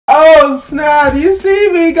Oh snap! You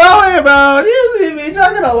see me going, bro? You see me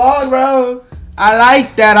chugging along, bro? I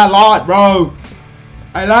like that a lot, bro.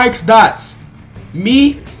 I likes that.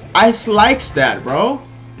 Me, I likes that, bro.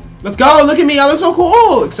 Let's go. Look at me. I look so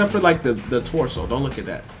cool. Except for like the torso. Don't look at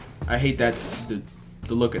that. I hate that. The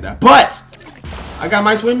look at that. But I got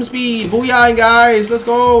my swim speed. Booyah, guys. Let's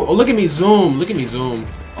go. Oh, look at me zoom. Look at me zoom.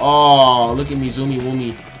 Oh, look at me zoomy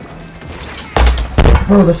woomy.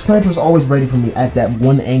 Bro, the sniper's always ready for me at that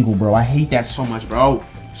one angle, bro. I hate that so much, bro.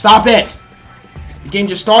 Stop it. The game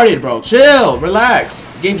just started, bro. Chill. Relax.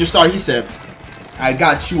 The game just started. He said, I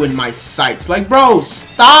got you in my sights. Like, bro,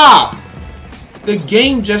 stop. The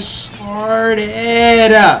game just started.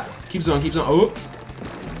 Keep on, keep on. Oh.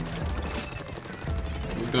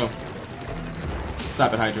 Let's go.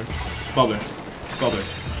 Stop it, Hydra. Bubbler. Bubbler.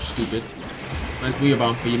 Stupid. Nice booyah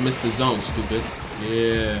bomb, but you missed the zone, stupid.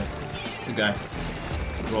 Yeah. Good guy.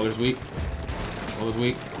 Roller's weak. Roller's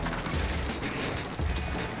weak.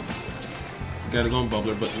 Got his own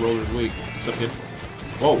bubbler, but Roller's weak. What's up, kid?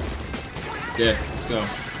 Whoa. Dead. Let's go.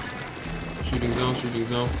 Shooting zone, shooting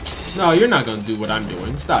zone. No, you're not gonna do what I'm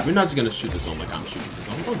doing. Stop. You're not just gonna shoot the zone like I'm shooting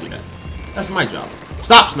the zone. Don't do that. That's my job.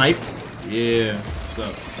 Stop, snipe. Yeah. What's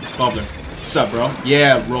up? Bubbler. What's up, bro?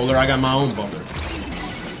 Yeah, Roller. I got my own bubbler.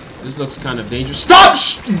 This looks kind of dangerous. Stop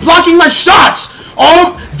blocking my shots!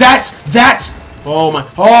 Oh, that. Oh my.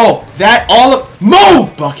 Oh, that all of.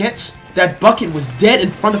 Move, buckets. That bucket was dead in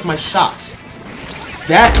front of my shots.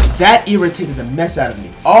 That irritated the mess out of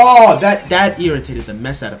me. Oh, that irritated the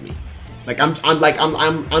mess out of me. Like I'm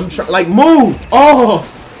like move. Oh,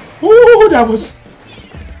 ooh, that was.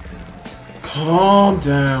 Calm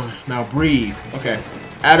down. Now breathe. Okay.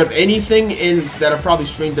 Out of anything that I've probably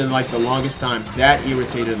streamed in like the longest time, that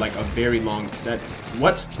irritated like a very long. That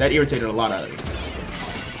irritated a lot out of me.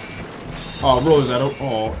 Oh, Roller's out of.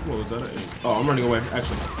 Oh, Roller's out of. Oh, I'm running away.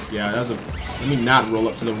 Actually, yeah, that's a. Let me not roll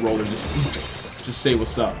up to the Roller. Just say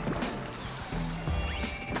what's up.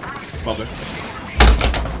 Bubbler.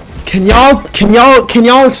 Can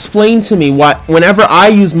y'all explain to me why whenever I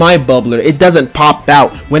use my bubbler, it doesn't pop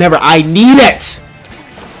out whenever I need it?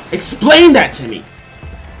 Explain that to me.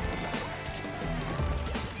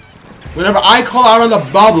 Whenever I call out on the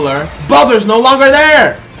bubbler, bubbler's no longer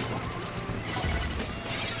there.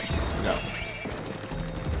 No.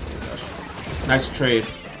 Nice trade.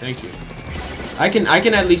 Thank you. I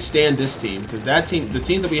can at least stand this team because that team, the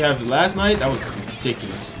team that we have last night, that was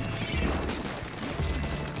ridiculous.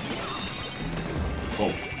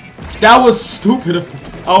 Oh, that was stupid.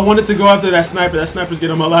 I wanted to go after that sniper. That sniper's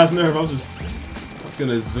getting on my last nerve. I was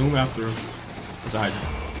gonna zoom after him. It's a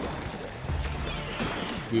Hydra.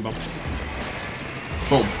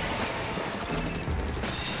 Boom.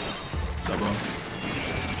 What's up, bro?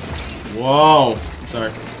 Whoa. I'm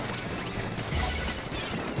sorry.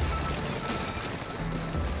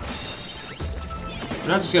 You're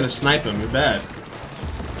not just gonna snipe him. You're bad.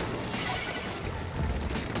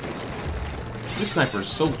 This sniper is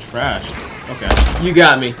so trash. Okay, you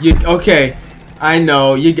got me. Okay? I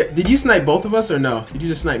know. Did you snipe both of us or no? Did you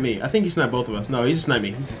just snipe me? I think you sniped both of us. No, he just sniped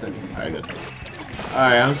me. All right, good. All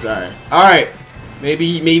right, I'm sorry. All right, maybe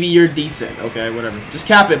you're decent. Okay, whatever. Just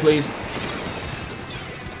cap it, please.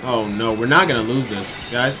 Oh no, we're not gonna lose this,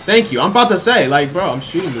 guys. Thank you. I'm about to say, like, bro, I'm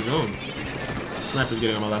shooting the zone. Sniper's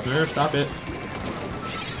getting on my last nerve. Stop it.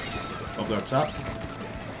 Bubbler up top.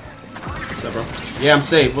 What's up, bro? Yeah, I'm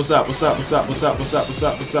safe. What's up? What's up? What's up? What's up? What's up? What's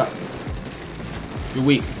up? What's up? You're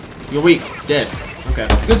weak. You're weak. Dead. Okay.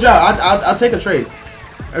 Good job. I'll take a trade.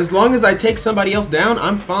 As long as I take somebody else down,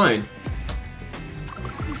 I'm fine.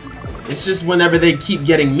 It's just whenever they keep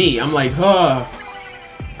getting me, I'm like, huh.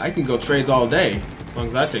 I can go trades all day. As long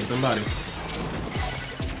as I take somebody.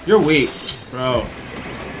 You're weak, bro.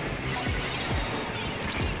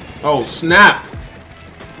 Oh, snap.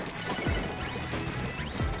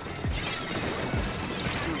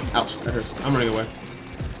 Ouch, that hurts. I'm running away.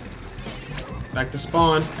 Back to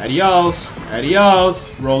spawn. Adios.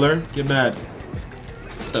 Adios. Roller, get mad.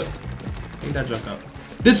 Take that junk up.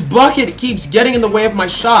 This bucket keeps getting in the way of my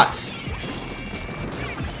shots.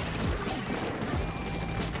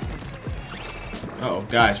 Uh-oh,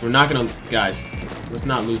 guys, we're not gonna... Guys, let's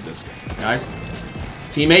not lose this. Guys.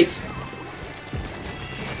 Teammates.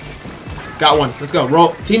 Got one. Let's go.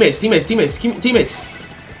 Roll. Teammates. Teammates. Teammates. Teammates.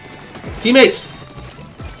 Teammates.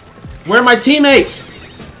 Where are my teammates?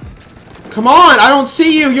 Come on, I don't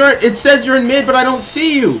see you. It says you're in mid, but I don't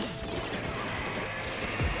see you.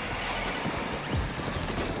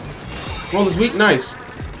 Roll is weak. Nice.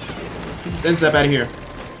 Get this end step out of here.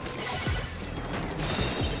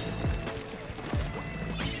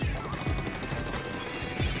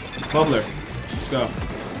 Bubbler. Let's go.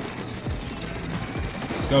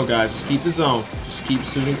 go, guys. Just keep the zone. Just keep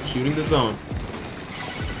shooting the zone.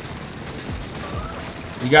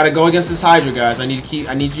 You gotta go against this Hydra, guys. I need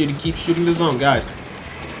you to keep shooting the zone, guys.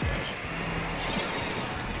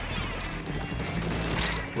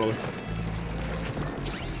 Roller.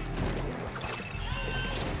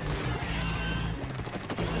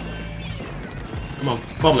 Come on,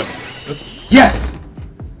 bubbler. Yes!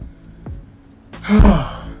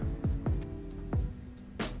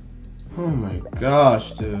 Oh my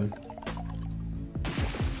gosh, dude.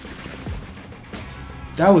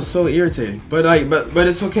 That was so irritating. But like, but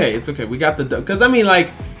it's okay. It's okay. We got the dub. Cause I mean,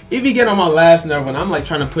 like, if you get on my last nerve when I'm like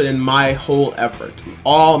trying to put in my whole effort,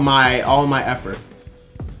 all my effort,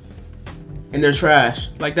 and they're trash.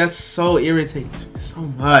 Like, that's so irritating so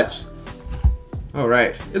much. All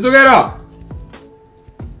right, it's okay though.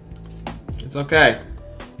 It's okay.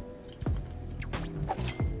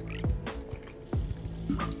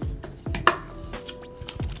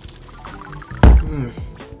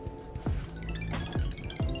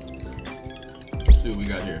 Let's see what we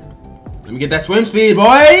got here. Let me get that swim speed, boy.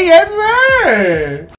 Yes, sir.